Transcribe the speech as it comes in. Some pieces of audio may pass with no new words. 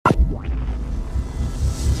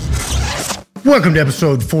Welcome to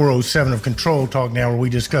episode 407 of Control Talk Now, where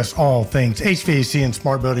we discuss all things HVAC and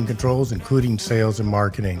smart building controls, including sales and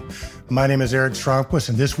marketing. My name is Eric Stromquist,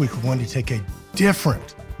 and this week we're going to take a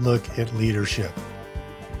different look at leadership.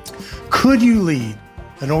 Could you lead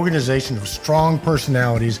an organization of strong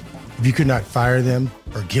personalities if you could not fire them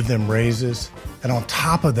or give them raises? And on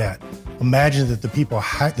top of that, imagine that the people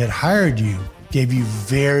that hired you gave you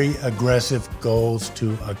very aggressive goals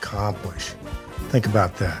to accomplish. Think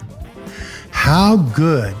about that. How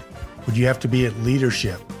good would you have to be at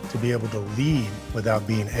leadership to be able to lead without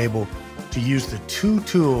being able to use the two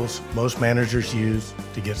tools most managers use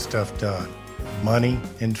to get stuff done, money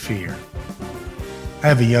and fear? I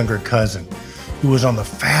have a younger cousin who was on the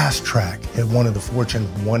fast track at one of the Fortune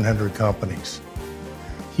 100 companies.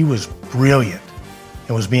 He was brilliant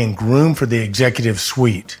and was being groomed for the executive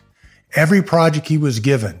suite. Every project he was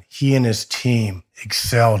given, he and his team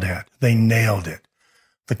excelled at. They nailed it.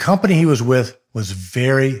 The company he was with was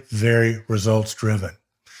very, very results driven.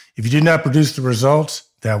 If you did not produce the results,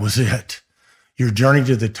 that was it. Your journey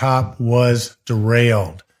to the top was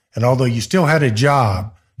derailed. And although you still had a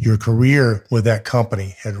job, your career with that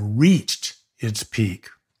company had reached its peak.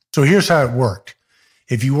 So here's how it worked.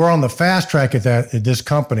 If you were on the fast track at this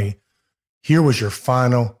company, here was your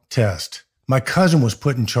final test. My cousin was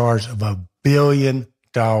put in charge of $1 billion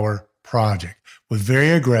project with very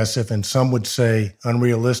aggressive and some would say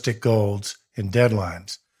unrealistic goals and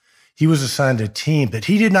deadlines. He was assigned a team that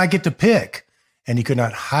he did not get to pick, and he could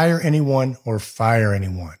not hire anyone or fire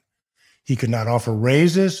anyone. He could not offer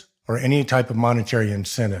raises or any type of monetary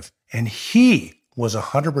incentive, and he was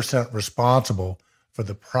 100% responsible for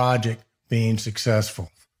the project being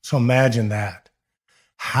successful. So imagine that.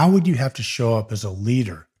 How would you have to show up as a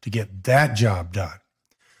leader to get that job done?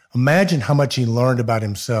 Imagine how much he learned about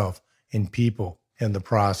himself and people in the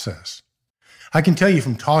process. I can tell you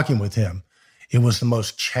from talking with him, it was the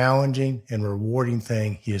most challenging and rewarding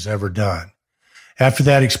thing he has ever done. After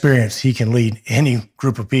that experience, he can lead any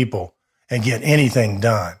group of people and get anything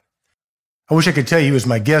done. I wish I could tell you he was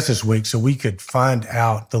my guest this week so we could find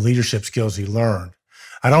out the leadership skills he learned.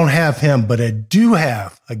 I don't have him, but I do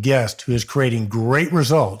have a guest who is creating great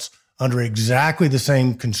results under exactly the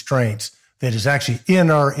same constraints that is actually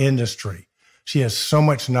in our industry. She has so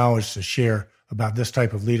much knowledge to share about this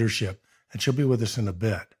type of leadership, and she'll be with us in a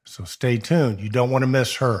bit. So stay tuned. You don't want to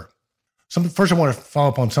miss her. First, I want to follow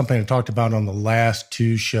up on something I talked about on the last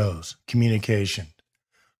two shows, communication.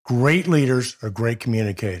 Great leaders are great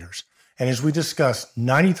communicators. And as we discussed,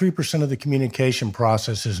 93% of the communication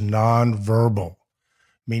process is nonverbal,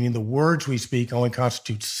 meaning the words we speak only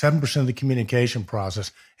constitute 7% of the communication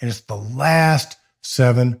process, and it's the last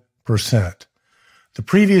 7%. The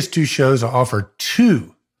previous two shows offer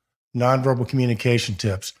two nonverbal communication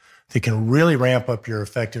tips that can really ramp up your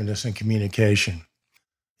effectiveness in communication.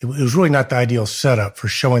 It was really not the ideal setup for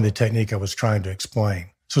showing the technique I was trying to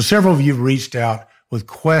explain. So several of you reached out with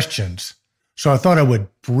questions, so I thought I would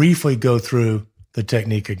briefly go through the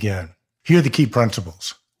technique again. Here are the key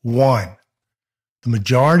principles. 1, the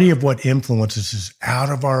majority of what influences is out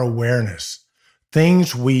of our awareness.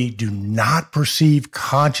 Things we do not perceive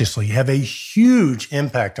consciously have a huge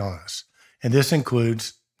impact on us, and this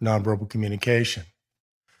includes nonverbal communication.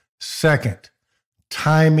 2nd,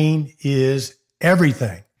 timing is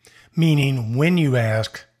everything, meaning when you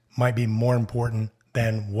ask might be more important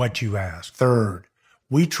than what you ask. 3rd,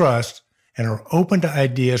 we trust and are open to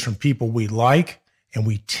ideas from people we like, and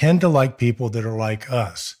we tend to like people that are like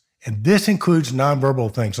us. And this includes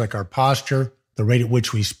nonverbal things like our posture, the rate at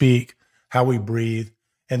which we speak, how we breathe,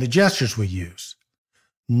 and the gestures we use.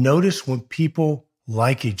 Notice when people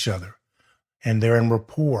like each other and they're in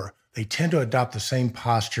rapport, they tend to adopt the same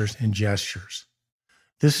postures and gestures.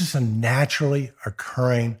 This is a naturally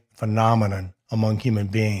occurring phenomenon among human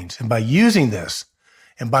beings. And by using this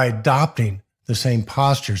and by adopting the same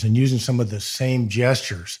postures and using some of the same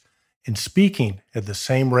gestures and speaking at the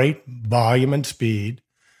same rate, volume, and speed,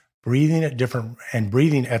 breathing at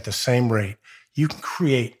the same rate, you can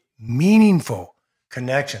create meaningful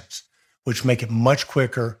connections, which make it much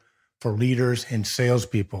quicker for leaders and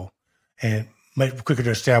salespeople and make it quicker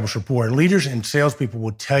to establish rapport. And leaders and salespeople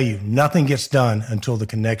will tell you nothing gets done until the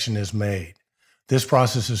connection is made. This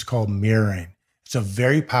process is called mirroring. It's a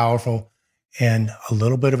very powerful, and a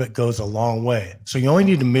little bit of it goes a long way. So you only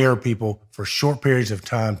need to mirror people for short periods of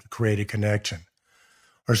time to create a connection.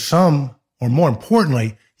 Or more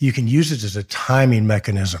importantly, you can use it as a timing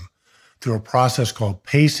mechanism through a process called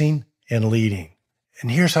pacing and leading.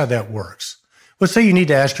 And here's how that works. Let's say you need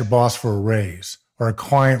to ask your boss for a raise or a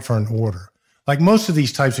client for an order. Like most of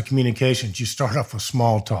these types of communications, you start off with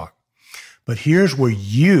small talk. But here's where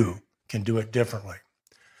you can do it differently.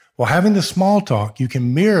 Well, having the small talk, you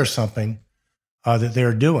can mirror something that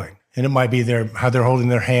they're doing. And it might be how they're holding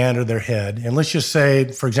their hand or their head. And let's just say,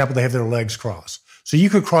 for example, they have their legs crossed. So you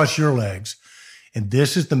could cross your legs. And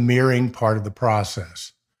this is the mirroring part of the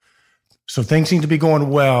process. So things seem to be going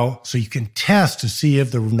well. So you can test to see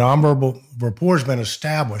if the nonverbal rapport has been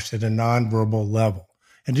established at a nonverbal level.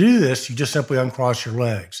 And to do this, you just simply uncross your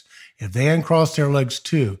legs. If they uncross their legs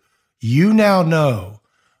too, you now know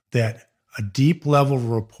that a deep level of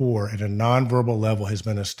rapport at a nonverbal level has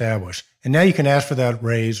been established. And now you can ask for that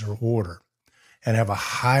raise or order and have a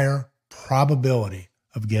higher probability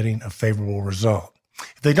of getting a favorable result.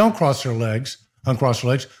 If they don't uncross their legs,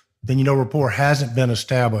 then you know rapport hasn't been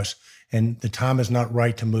established and the time is not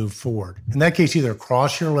right to move forward. In that case, either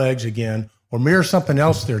cross your legs again or mirror something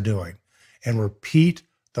else they're doing and repeat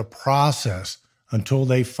the process until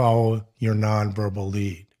they follow your nonverbal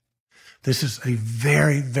lead. This is a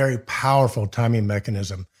very, very powerful timing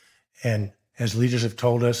mechanism. And as leaders have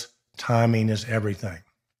told us, timing is everything.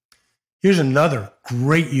 Here's another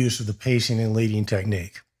great use of the pacing and leading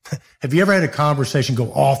technique. Have you ever had a conversation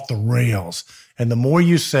go off the rails? And the more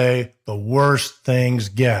you say, the worse things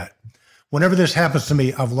get. Whenever this happens to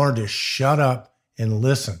me, I've learned to shut up and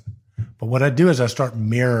listen. But what I do is I start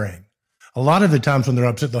mirroring. A lot of the times when they're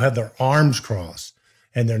upset, they'll have their arms crossed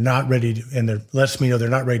and they're not ready to, and it lets me know they're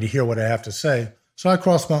not ready to hear what I have to say. So I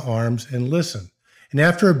cross my arms and listen. And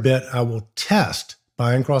after a bit, I will test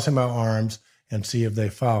by uncrossing my arms and see if they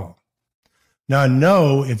follow. Now I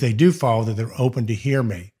know if they do follow that they're open to hear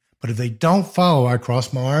me. But if they don't follow, I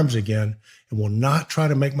cross my arms again and will not try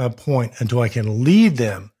to make my point until I can lead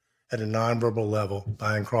them at a nonverbal level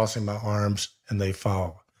by uncrossing my arms and they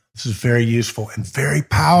follow. This is very useful and very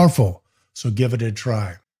powerful. So give it a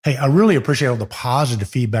try. Hey, I really appreciate all the positive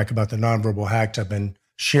feedback about the nonverbal hacks I've been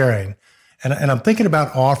sharing. And I'm thinking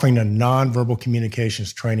about offering a nonverbal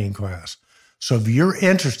communications training class. So if you're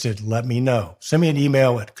interested, let me know. Send me an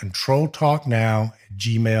email at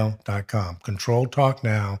controltalknow@gmail.com,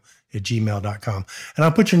 controltalknow@gmail.com. And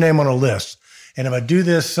I'll put your name on a list. And if I do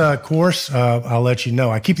this course, I'll let you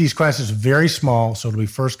know. I keep these classes very small, so it'll be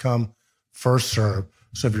first come, first serve.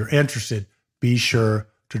 So if you're interested, be sure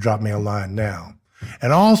to drop me a line now.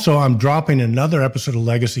 And also, I'm dropping another episode of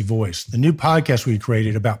Legacy Voice, the new podcast we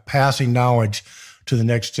created about passing knowledge to the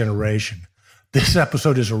next generation. This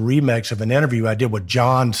episode is a remix of an interview I did with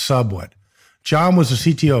John Subwood. John was the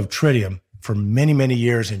CTO of Tritium for many, many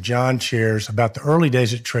years, and John shares about the early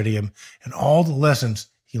days at Tritium and all the lessons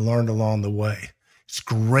he learned along the way. It's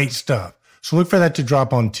great stuff. So look for that to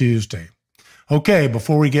drop on Tuesday. Okay,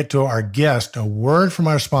 before we get to our guest, a word from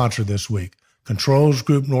our sponsor this week, Controls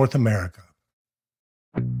Group North America.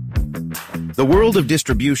 The world of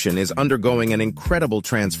distribution is undergoing an incredible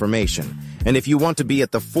transformation, and if you want to be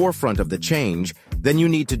at the forefront of the change, then you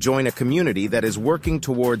need to join a community that is working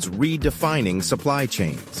towards redefining supply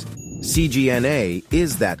chains. CGNA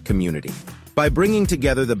is that community. By bringing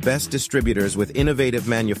together the best distributors with innovative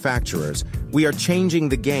manufacturers, we are changing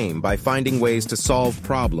the game by finding ways to solve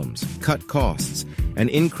problems, cut costs, and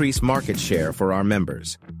increase market share for our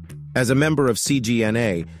members. As a member of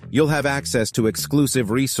CGNA, you'll have access to exclusive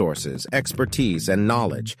resources, expertise, and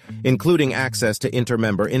knowledge, including access to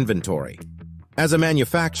intermember inventory. As a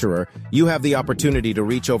manufacturer, you have the opportunity to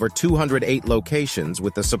reach over 208 locations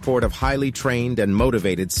with the support of highly trained and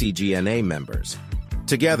motivated CGNA members.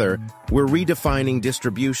 Together, we're redefining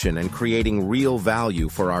distribution and creating real value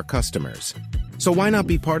for our customers. So why not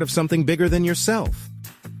be part of something bigger than yourself?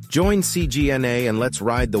 Join CGNA and let's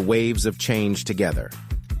ride the waves of change together.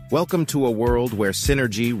 Welcome to a world where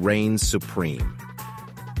synergy reigns supreme.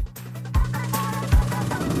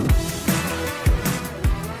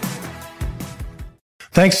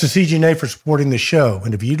 Thanks to CGNA for supporting the show.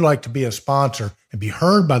 And if you'd like to be a sponsor and be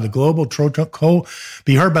heard by the global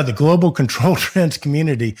control trends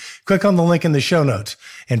community, click on the link in the show notes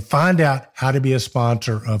and find out how to be a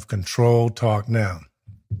sponsor of Control Talk Now.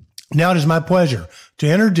 Now it is my pleasure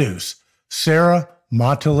to introduce Sarah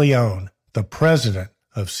Monteleone, the president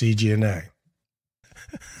of CGNA.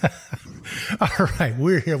 All right,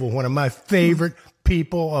 we're here with one of my favorite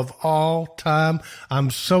people of all time.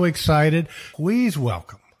 I'm so excited. Please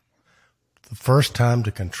welcome, the first time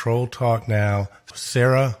to Control Talk Now,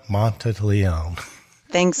 Sarah Monteleone.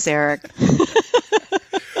 Thanks, Eric.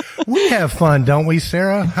 We have fun, don't we,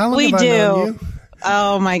 Sarah? How long have I known you?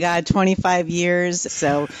 Oh my God, 25 years.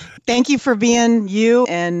 So thank you for being you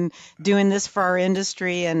and doing this for our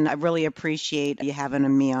industry. And I really appreciate you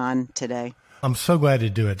having me on today. I'm so glad to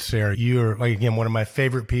do it, Sarah. You're, like, again, one of my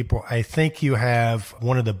favorite people. I think you have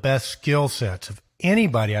one of the best skill sets of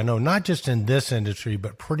anybody I know, not just in this industry,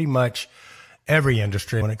 but pretty much every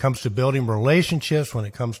industry, when it comes to building relationships, when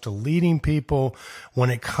it comes to leading people, when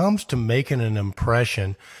it comes to making an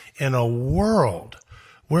impression in a world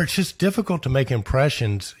where it's just difficult to make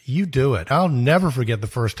impressions, you do it. I'll never forget the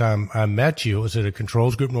first time I met you. It was at a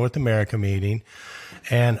Controls Group North America meeting,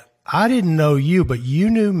 and I didn't know you, but you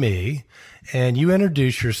knew me, and you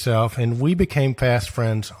introduced yourself, and we became fast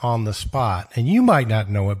friends on the spot. And you might not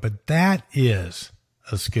know it, but that is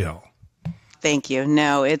a skill. Thank you.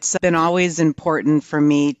 No, it's been always important for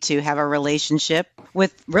me to have a relationship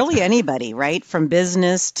with really anybody, right? From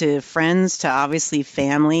business to friends to obviously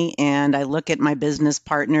family. And I look at my business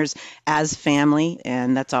partners as family,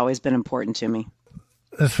 and that's always been important to me.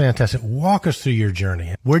 That's fantastic. Walk us through your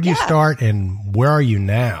journey. Where did you start and where are you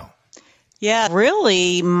now? Yeah,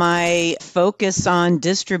 really, my focus on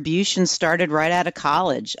distribution started right out of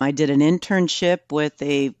college. I did an internship with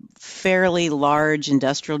a fairly large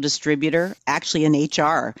industrial distributor, actually in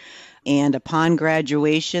HR. And upon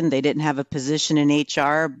graduation, they didn't have a position in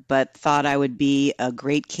HR, but thought I would be a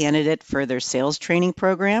great candidate for their sales training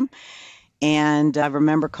program. And I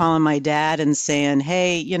remember calling my dad and saying,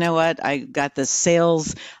 hey, you know what? I got this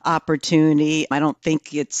sales opportunity. I don't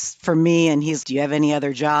think it's for me. And he's, do you have any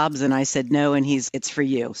other jobs? And I said, no. And it's for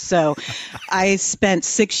you. So I spent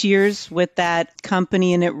 6 years with that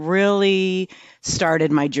company, and it really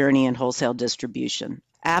started my journey in wholesale distribution.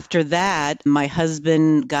 After that, my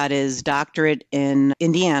husband got his doctorate in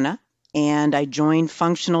Indiana. And I joined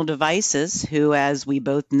Functional Devices, who, as we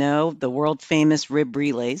both know, the world famous rib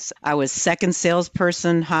relays. I was second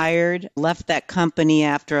salesperson hired, left that company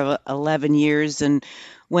after 11 years. And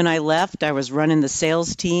when I left, I was running the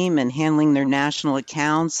sales team and handling their national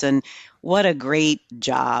accounts. And what a great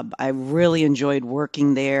job. I really enjoyed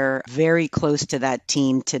working there, very close to that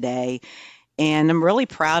team today. And I'm really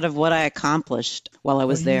proud of what I accomplished while I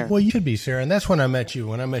was there. Well, you should be, Sarah. And that's when I met you.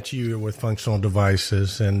 When I met you, you were with Functional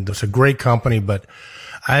Devices. And it's a great company, but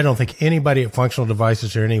I don't think anybody at Functional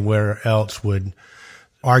Devices or anywhere else would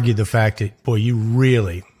argue the fact that, boy, you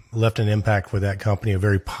really left an impact with that company, a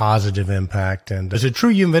very positive impact. And is it true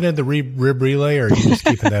you invented the rib relay, or are you just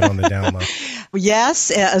keeping that on the down low?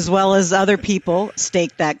 Yes, as well as other people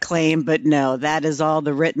stake that claim, but no, that is all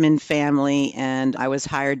the Rittman family. And I was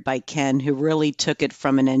hired by Ken, who really took it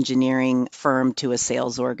from an engineering firm to a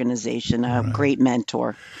sales organization, a great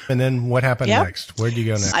mentor. And then what happened next? Where did you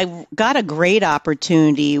go next? I got a great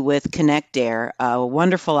opportunity with Connect Air, a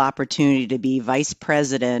wonderful opportunity to be vice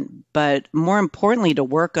president, but more importantly, to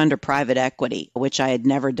work under private equity, which I had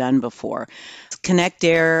never done before. Connect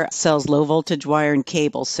Air sells low voltage wire and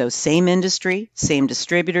cable, so same industry, same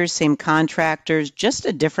distributors, same contractors, just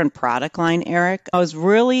a different product line, Eric. I was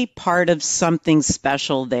really part of something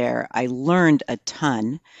special there. I learned a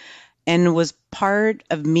ton and was part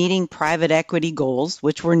of meeting private equity goals,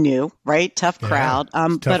 which were new, right? Tough crowd.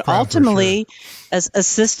 But ultimately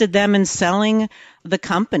assisted them in selling the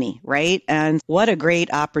company, right? And what a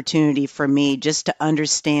great opportunity for me just to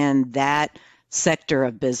understand that sector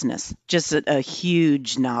of business. Just a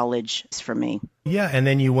huge knowledge for me. Yeah. And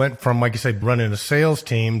then you went from, like you said, running a sales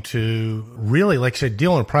team to really, like you said,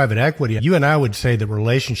 dealing with private equity. You and I would say that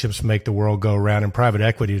relationships make the world go round, and private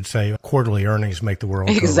equity would say quarterly earnings make the world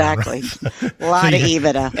go round. Exactly. A lot of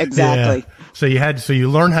EBITDA. Exactly. Yeah. So you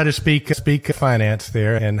learn how to speak finance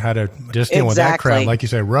there and how to just deal with that crowd. Like you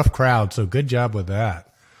say, rough crowd. So good job with that.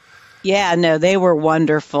 Yeah, no, they were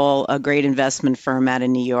wonderful. A great investment firm out of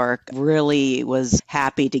New York. Really was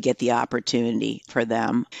happy to get the opportunity for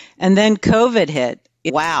them. And then COVID hit.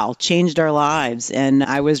 Wow, changed our lives. And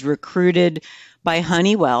I was recruited by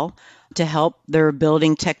Honeywell to help their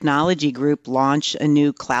building technology group launch a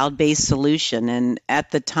new cloud-based solution. And at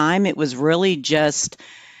the time, it was really just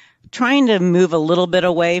trying to move a little bit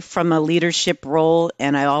away from a leadership role.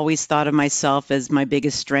 And I always thought of myself as my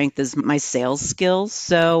biggest strength is my sales skills.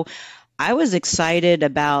 So I was excited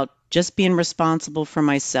about just being responsible for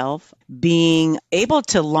myself. Being able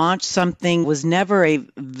to launch something, was never a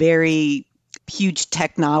very huge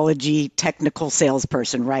technical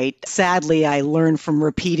salesperson, right? Sadly, I learned from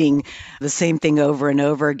repeating the same thing over and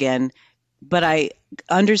over again. But I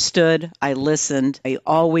understood, I listened, I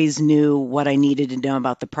always knew what I needed to know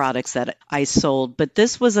about the products that I sold. But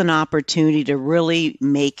this was an opportunity to really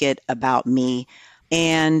make it about me.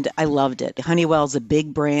 And I loved it. Honeywell's a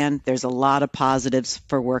big brand. There's a lot of positives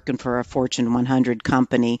for working for a Fortune 100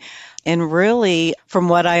 company. And really, from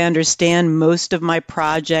what I understand, most of my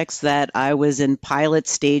projects that I was in pilot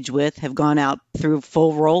stage with have gone out through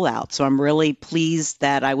full rollout. So I'm really pleased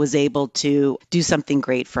that I was able to do something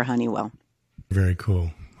great for Honeywell. Very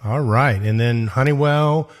cool. All right. And then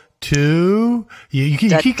Honeywell, 2. You keep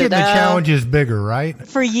getting the challenges bigger, right?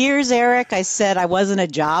 For years, Eric, I said I wasn't a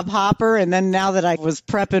job hopper. And then now that I was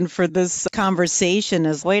prepping for this conversation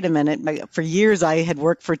wait a minute, for years I had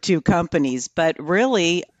worked for 2 companies. But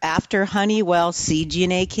really, after Honeywell,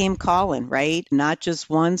 CG&A came calling, right? Not just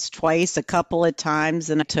once, twice, a couple of times.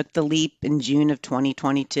 And I took the leap in June of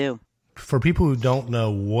 2022. For people who don't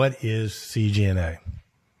know, what is CG&A?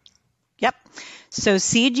 Yep. So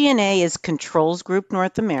CG&A is Controls Group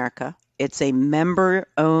North America. It's a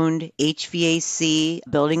member-owned HVAC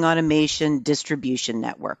building automation distribution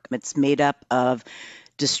network. It's made up of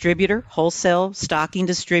distributor, wholesale, stocking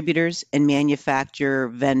distributors, and manufacturer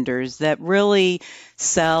vendors that really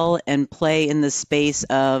sell and play in the space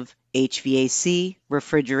of HVAC,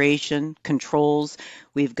 refrigeration, controls.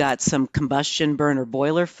 We've got some combustion burner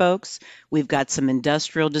boiler folks. We've got some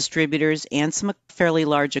industrial distributors and some fairly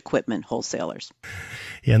large equipment wholesalers.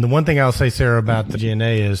 Yeah, and the one thing I'll say, Sarah, about the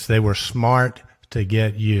GNA is they were smart to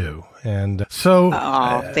get you. And so...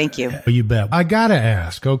 thank you. You bet. I got to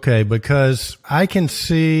ask, okay, because I can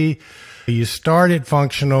see... You start at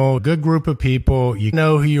functional, good group of people. You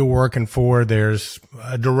know who you're working for. There's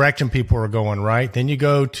a direction people are going, right? Then you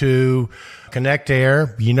go to Connect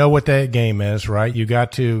Air. You know what that game is, right? You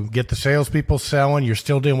got to get the salespeople selling. You're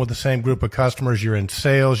still dealing with the same group of customers. You're in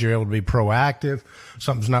sales. You're able to be proactive.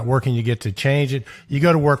 Something's not working. You get to change it. You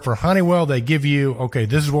go to work for Honeywell. They give you, okay,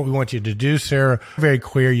 this is what we want you to do, Sarah. Very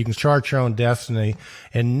clear. You can chart your own destiny.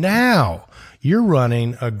 And now you're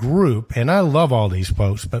running a group, and I love all these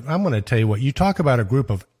folks, but I'm going to tell you what, you talk about a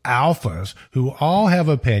group of alphas who all have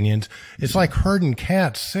opinions. It's like herding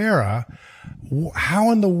cats. Sarah,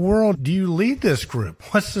 how in the world do you lead this group?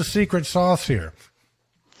 What's the secret sauce here?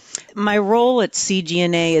 My role at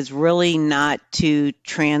CG&A is really not to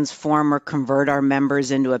transform or convert our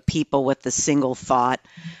members into a people with a single thought,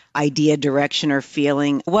 idea, direction, or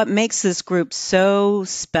feeling. What makes this group so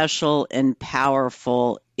special and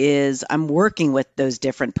powerful is I'm working with those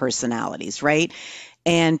different personalities, right?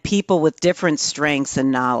 And people with different strengths and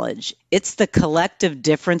knowledge. It's the collective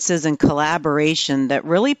differences and collaboration that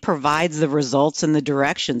really provides the results and the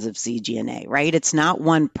directions of CG&A, right? It's not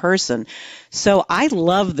one person. So I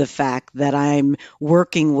love the fact that I'm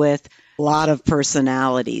working with a lot of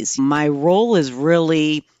personalities. My role is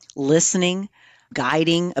really listening,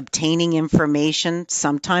 guiding, obtaining information,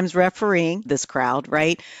 sometimes refereeing this crowd,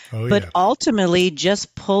 right? But ultimately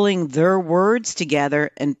just pulling their words together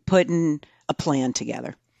and putting a plan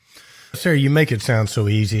together. Sarah, you make it sound so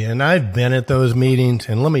easy, and I've been at those meetings,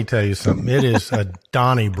 and let me tell you something. It is a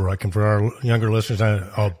Donnybrook, and for our younger listeners,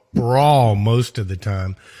 a brawl most of the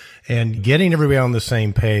time. And getting everybody on the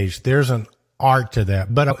same page, there's an art to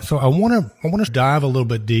that. But so I want to dive a little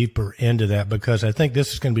bit deeper into that, because I think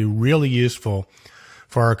this is going to be really useful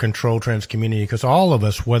for our Control Trends community, because all of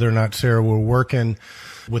us, whether or not, Sarah, we're working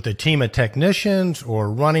with a team of technicians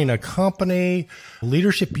or running a company,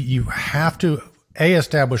 leadership, you have to A,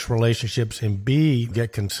 establish relationships, and B,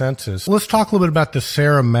 get consensus. Let's talk a little bit about the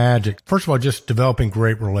Sarah magic. First of all, just developing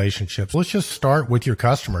great relationships. Let's just start with your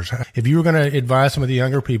customers. If you were going to advise some of the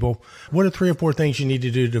younger people, what are 3 or 4 things you need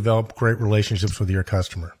to do to develop great relationships with your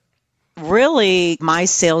customer? Really, my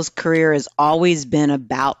sales career has always been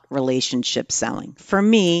about relationship selling. For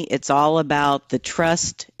me, it's all about the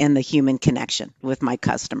trust and the human connection with my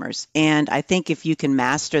customers. And I think if you can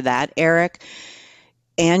master that, Eric,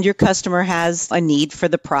 and your customer has a need for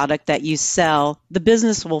the product that you sell, the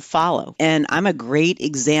business will follow. And I'm a great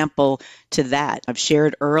example to that. I've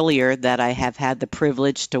shared earlier that I have had the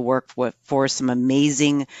privilege to work for some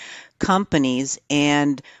amazing companies,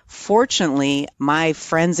 and fortunately, my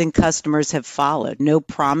friends and customers have followed. No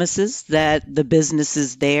promises that the business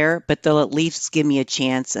is there, but they'll at least give me a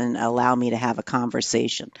chance and allow me to have a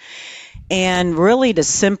conversation. And really, to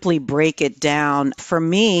simply break it down, for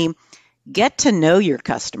me, get to know your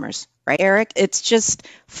customers, right, Eric? It's just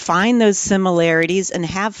find those similarities and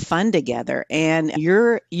have fun together. And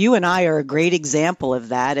you and I are a great example of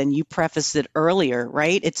that. And you prefaced it earlier,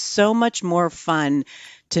 right? It's so much more fun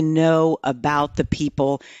to know about the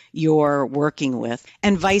people you're working with,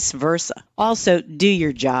 and vice versa. Also, do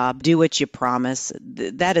your job, do what you promise.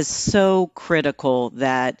 That is so critical,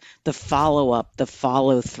 that the follow-up, the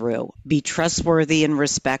follow-through, be trustworthy and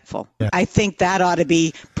respectful. Yeah. I think that ought to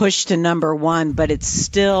be pushed to number 1, but it's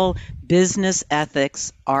still, business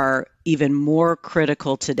ethics are even more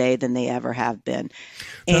critical today than they ever have been.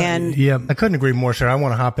 And yeah, I couldn't agree more, sir. I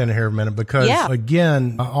want to hop in here a minute, because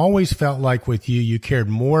again, I always felt like with you cared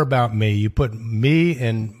more about me. You put me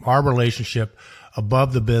and our relationship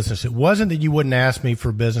above the business. It wasn't that you wouldn't ask me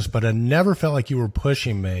for business, but I never felt like you were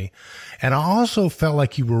pushing me. And I also felt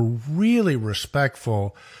like you were really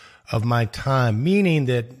respectful of my time, meaning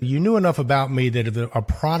that you knew enough about me that if a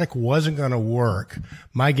product wasn't going to work,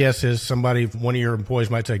 my guess is one of your employees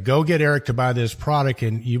might say, go get Eric to buy this product.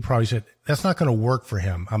 And you probably said, that's not going to work for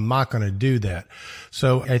him. I'm not going to do that.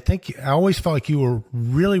 So I think I always felt like you were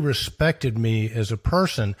really respected me as a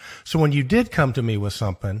person. So when you did come to me with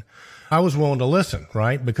something, I was willing to listen,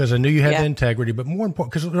 right? Because I knew you had the integrity, but more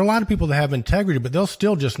important, because there are a lot of people that have integrity, but they'll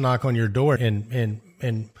still just knock on your door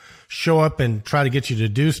and show up and try to get you to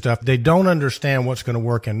do stuff. They don't understand what's going to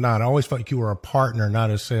work and not. I always felt like you were a partner, not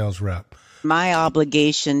a sales rep. My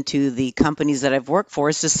obligation to the companies that I've worked for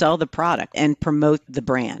is to sell the product and promote the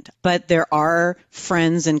brand. But there are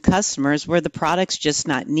friends and customers where the product's just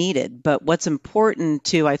not needed. But what's important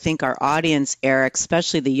to, I think, our audience, Eric,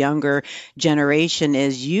 especially the younger generation,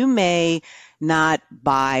 is you may not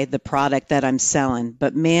buy the product that I'm selling,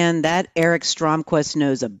 but man, that Eric Stromquist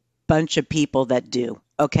knows a bunch of people that do.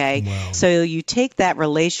 Okay. Wow. So you take that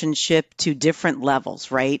relationship to different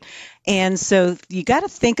levels, right? And so you got to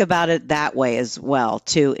think about it that way as well,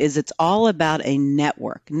 too, is it's all about a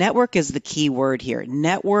network. Network is the key word here.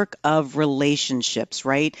 Network of relationships,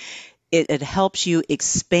 right? It helps you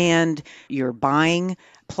expand your buying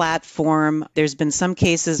platform. There's been some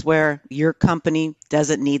cases where your company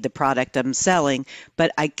doesn't need the product I'm selling,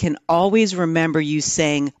 but I can always remember you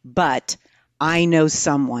saying, but I know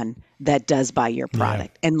someone that does buy your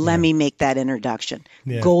product. And let me make that introduction.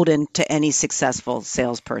 Golden to any successful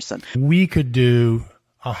salesperson. We could do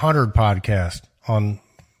 100 podcasts on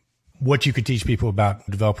what you could teach people about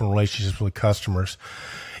developing relationships with customers.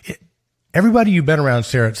 Everybody you've been around,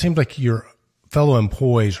 Sarah, it seems like your fellow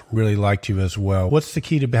employees really liked you as well. What's the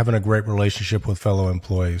key to having a great relationship with fellow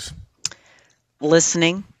employees?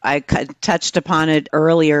 Listening. I touched upon it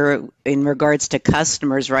earlier in regards to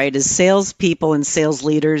customers, right? As salespeople and sales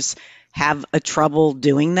leaders have a trouble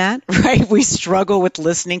doing that, right? We struggle with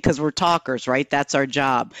listening because we're talkers, right? That's our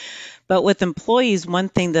job. But with employees, one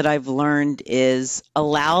thing that I've learned is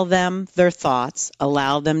allow them their thoughts,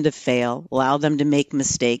 allow them to fail, allow them to make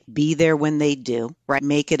mistakes, be there when they do, right?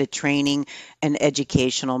 Make it a training and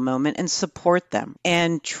educational moment and support them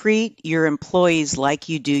and treat your employees like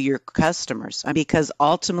you do your customers because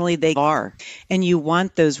ultimately they are. And you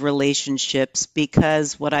want those relationships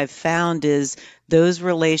because what I've found is those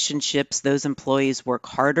relationships, those employees work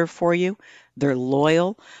harder for you. They're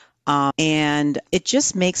loyal. And it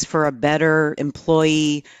just makes for a better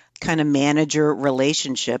employee kind of manager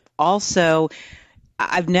relationship. Also,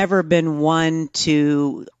 I've never been one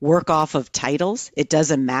to work off of titles. It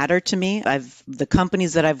doesn't matter to me. The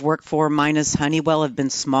companies that I've worked for, minus Honeywell, have been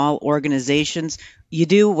small organizations. You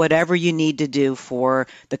do whatever you need to do for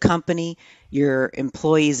the company, your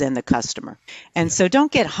employees, and the customer. And so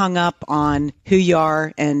don't get hung up on who you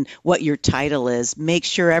are and what your title is. Make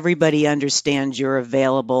sure everybody understands you're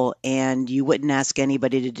available and you wouldn't ask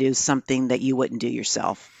anybody to do something that you wouldn't do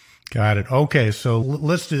yourself. Got it. Okay, so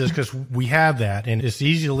let's do this because we have that, and it's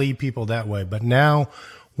easy to lead people that way. But now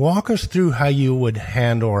walk us through how you would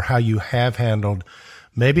handle or how you have handled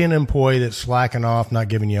maybe an employee that's slacking off, not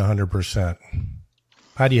giving you 100%.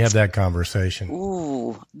 How do you have that conversation?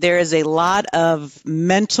 Ooh, there is a lot of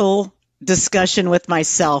mental discussion with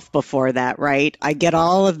myself before that, right? I get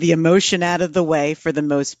all of the emotion out of the way for the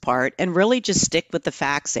most part and really just stick with the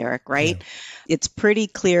facts, Eric, right? Yeah. It's pretty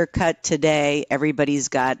clear cut today. Everybody's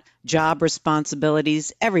got job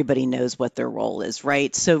responsibilities. Everybody knows what their role is,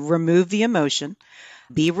 right? So remove the emotion.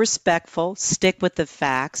 Be respectful, stick with the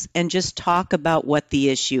facts, and just talk about what the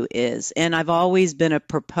issue is. And I've always been a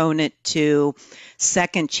proponent to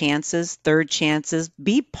second chances, third chances.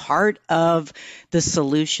 Be part of the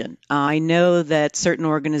solution. I know that certain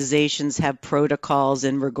organizations have protocols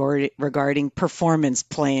in regarding performance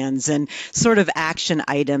plans and sort of action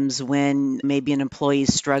items when maybe an employee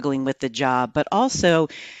is struggling with the job, but also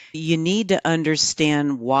you need to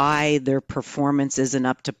understand why their performance isn't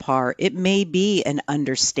up to par. It may be an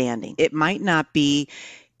understanding. It might not be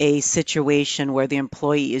a situation where the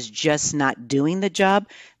employee is just not doing the job.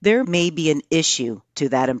 There may be an issue to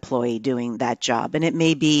that employee doing that job, and it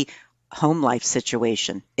may be home life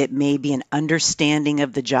situation. It may be an understanding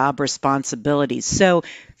of the job responsibilities. So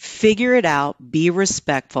figure it out, be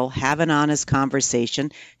respectful, have an honest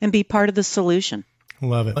conversation, and be part of the solution.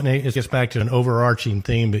 Love it. And it gets back to an overarching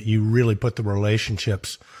theme that you really put the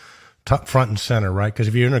relationships front and center, right? Because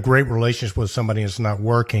if you're in a great relationship with somebody and it's not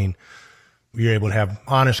working, you're able to have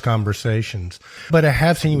honest conversations. But I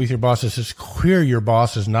have seen you with your bosses. It's clear your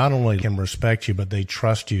bosses not only can respect you, but they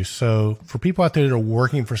trust you. So for people out there that are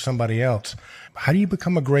working for somebody else, how do you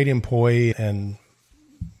become a great employee and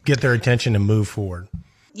get their attention and move forward?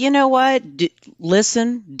 You know what?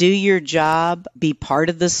 Listen, do your job, be part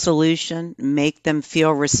of the solution, make them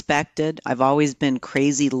feel respected. I've always been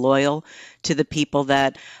crazy loyal to the people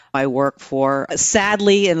that I work for.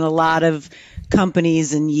 Sadly, in a lot of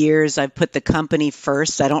companies and years, I've put the company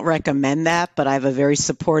first. I don't recommend that, but I have a very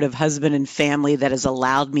supportive husband and family that has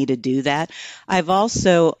allowed me to do that. I've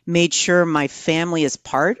also made sure my family is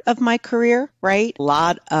part of my career, right? A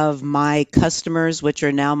lot of my customers, which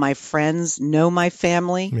are now my friends, know my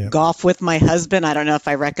family. Yeah. Golf with my husband. I don't know if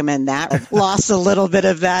I recommend that. I've lost a little bit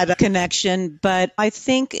of that connection, but I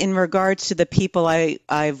think in regards to the people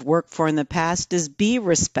I've worked for in the past is be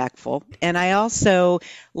respectful. And I also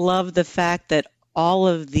love the fact that all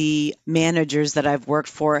of the managers that I've worked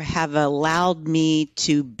for have allowed me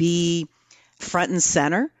to be front and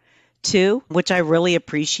center too, which I really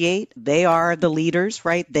appreciate. They are the leaders,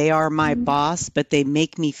 right? They are my boss, but they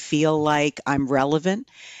make me feel like I'm relevant.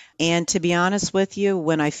 And to be honest with you,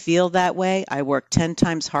 when I feel that way, I work 10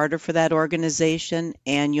 times harder for that organization,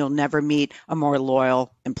 and you'll never meet a more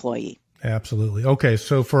loyal employee. Absolutely. Okay,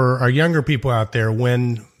 so for our younger people out there,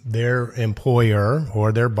 when their employer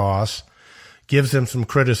or their boss gives them some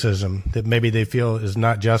criticism that maybe they feel is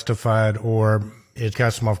not justified or it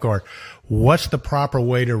cuts them off guard, what's the proper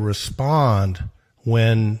way to respond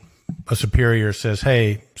when a superior says,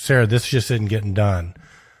 hey, Sarah, this just isn't getting done?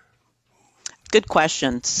 Good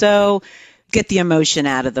question. So get the emotion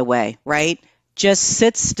out of the way, right? Just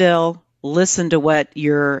sit still, listen to what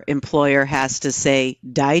your employer has to say,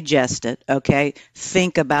 digest it, okay?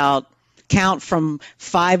 Think about, count from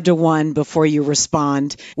 5 to 1 before you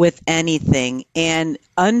respond with anything, and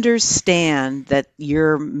understand that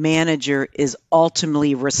your manager is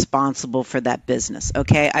ultimately responsible for that business,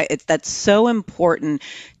 okay? That's so important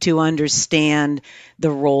to understand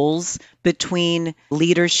the roles between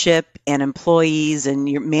leadership and employees, and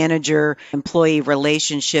your manager-employee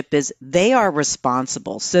relationship is they are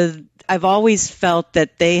responsible. So I've always felt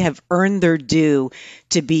that they have earned their due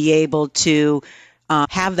to be able to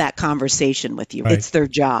have that conversation with you. Right. It's their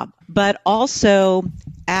job. But also,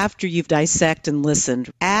 after you've dissected and listened,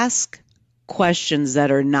 ask questions that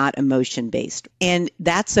are not emotion-based. And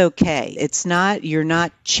that's okay. You're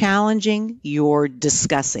not challenging, you're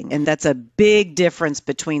discussing. And that's a big difference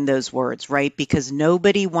between those words, right? Because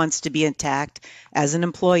nobody wants to be attacked as an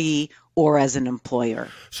employee or as an employer.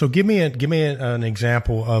 So give me an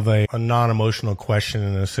example of a non-emotional question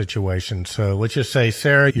in a situation. So let's just say,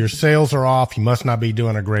 Sarah, your sales are off. You must not be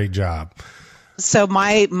doing a great job. So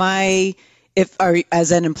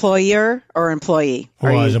as an employer or employee?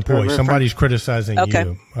 Well, as an employee, somebody's criticizing you.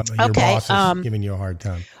 Your boss is giving you a hard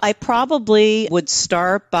time. I probably would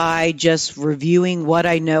start by just reviewing what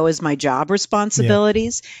I know is my job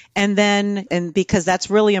responsibilities. Yeah. And because that's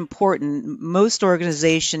really important, most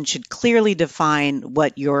organizations should clearly define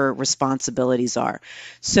what your responsibilities are.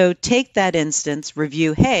 So take that instance,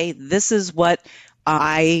 review, hey, this is what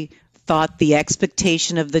I thought the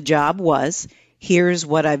expectation of the job was. Here's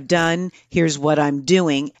what I've done, here's what I'm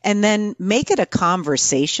doing, and then make it a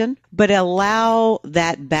conversation, but allow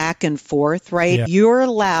that back and forth, right? Yeah. You're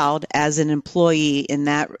allowed as an employee in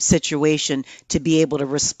that situation to be able to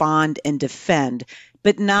respond and defend,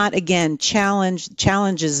 but not, again, challenge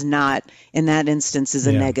is not, in that instance, is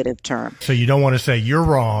a negative term. So you don't want to say, you're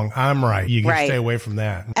wrong, I'm right. You can stay away from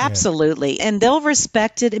that. Absolutely. Yeah. And they'll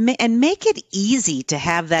respect it and make it easy to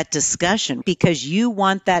have that discussion because you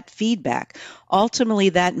want that feedback. Ultimately,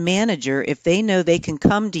 that manager, if they know they can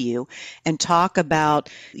come to you and talk about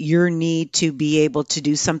your need to be able to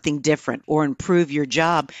do something different or improve your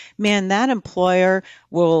job, man, that employer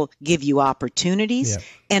will give you opportunities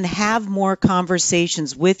and have more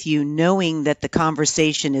conversations with you, knowing that the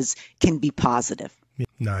conversation can be positive.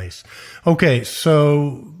 Nice. Okay,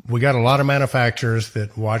 so we got a lot of manufacturers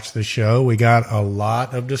that watch the show. We got a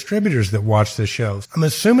lot of distributors that watch the show. I'm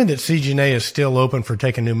assuming that CG&A is still open for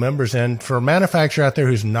taking new members. And for a manufacturer out there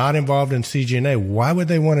who's not involved in CG&A, why would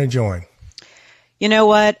they want to join? You know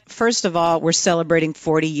what? First of all, we're celebrating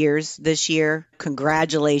 40 years this year.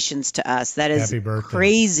 Congratulations to us. That is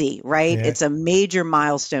crazy, right? Yeah. It's a major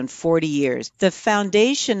milestone, 40 years. The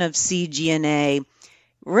foundation of CG&A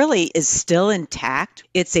really is still intact.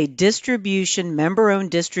 It's a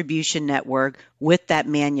member-owned distribution network with that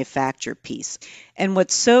manufacturer piece. And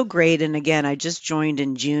what's so great, and again, I just joined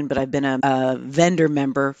in June, but I've been a vendor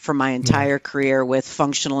member for my entire career with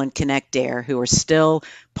Functional and Connect Air, who are still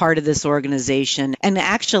part of this organization and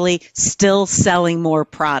actually still selling more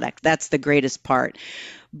product. That's the greatest part.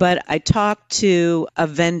 But I talked to a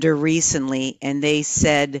vendor recently, and they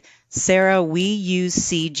said, Sarah, we use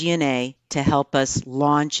CG&A to help us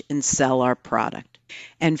launch and sell our product.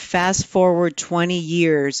 And fast forward 20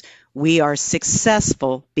 years, we are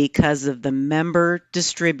successful because of the member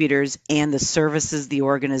distributors and the services the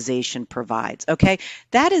organization provides. Okay,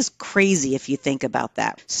 that is crazy if you think about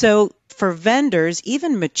that. So for vendors,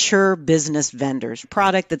 even mature business vendors,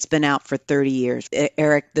 product that's been out for 30 years,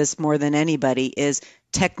 Eric, this more than anybody is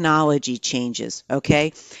technology changes,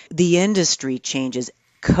 okay? The industry changes.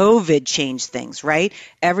 COVID changed things, right?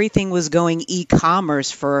 Everything was going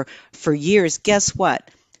e-commerce for years. Guess what?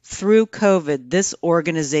 Through COVID, this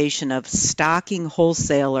organization of stocking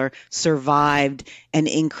wholesaler survived and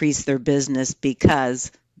increased their business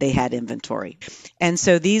because they had inventory. And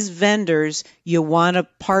so these vendors, you want to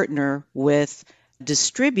partner with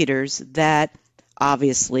distributors that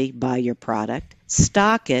obviously buy your product,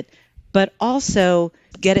 stock it, but also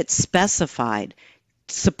get it specified,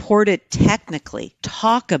 support it technically,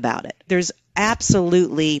 talk about it. There's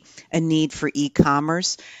absolutely a need for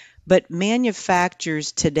e-commerce, but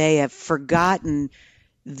manufacturers today have forgotten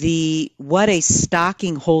what a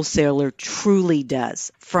stocking wholesaler truly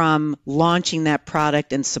does from launching that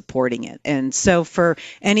product and supporting it. And so for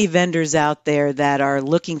any vendors out there that are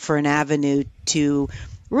looking for an avenue to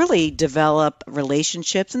really develop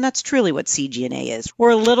relationships, and that's truly what CG&A is.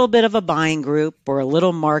 We're a little bit of a buying group, we're a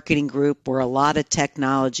little marketing group, we're a lot of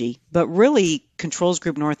technology, but really Controls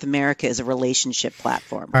Group North America is a relationship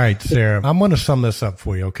platform. All right, Sarah, I'm going to sum this up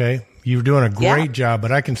for you, okay? You're doing a great job,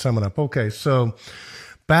 but I can sum it up. Okay, so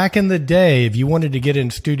back in the day, if you wanted to get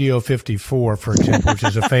in Studio 54, for example, which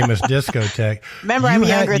is a famous discotheque. Remember, I'm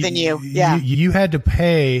younger than you. Yeah. You had to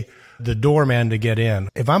pay the doorman to get in.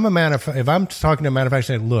 If I'm talking to a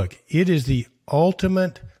manufacturer, saying, look, it is the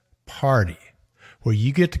ultimate party where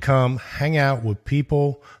you get to come hang out with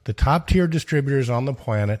people, the top tier distributors on the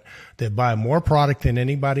planet that buy more product than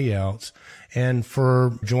anybody else. And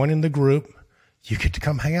for joining the group, you get to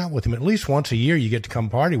come hang out with them at least once a year. You get to come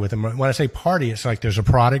party with them. When I say party, it's like there's a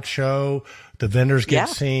product show. The vendors get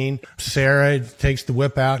seen. Sarah takes the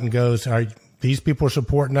whip out and goes, all right, these people are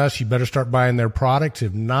supporting us. You better start buying their products.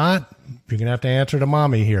 If not, you're going to have to answer to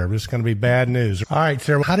mommy here. This is going to be bad news. All right,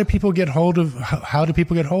 Sarah, how do people get hold of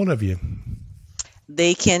you?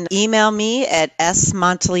 They can email me at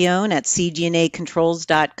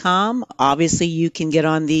smonteleone@cgnacontrols.com. Obviously, you can get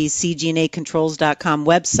on the cgnacontrols.com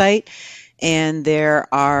website, and there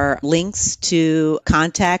are links to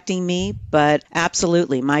contacting me. But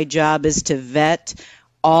absolutely, my job is to vet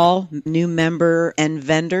all new member and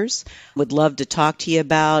vendors. Would love to talk to you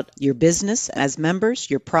about your business as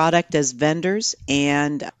members, your product as vendors,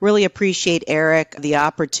 and really appreciate, Eric, the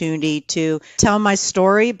opportunity to tell my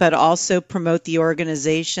story, but also promote the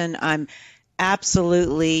organization. I'm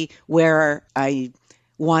absolutely where I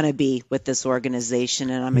want to be with this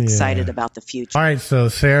organization, and I'm excited about the future. All right, so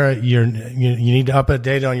Sarah, you need to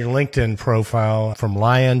update on your LinkedIn profile from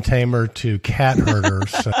lion tamer to cat herder.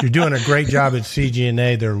 So you're doing a great job at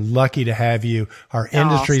CG&A. They're lucky to have you. Our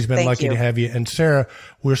industry's been lucky to have you. And Sarah,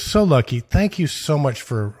 we're so lucky. Thank you so much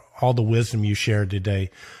for all the wisdom you shared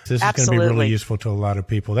today. This is going to be really useful to a lot of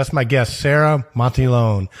people. That's my guest, Sarah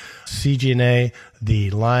Monteleone, CG&A,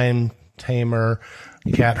 the lion tamer,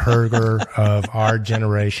 cat herder of our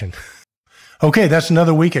generation. Okay, that's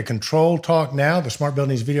another week at Control Talk Now, the Smart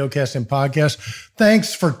Buildings videocast and podcast.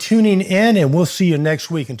 Thanks for tuning in, and we'll see you next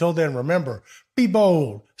week. Until then, remember, be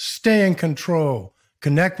bold, stay in control,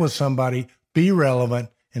 connect with somebody, be relevant,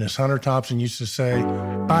 and as Hunter Thompson used to say,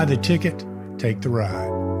 buy the ticket, take the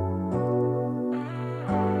ride.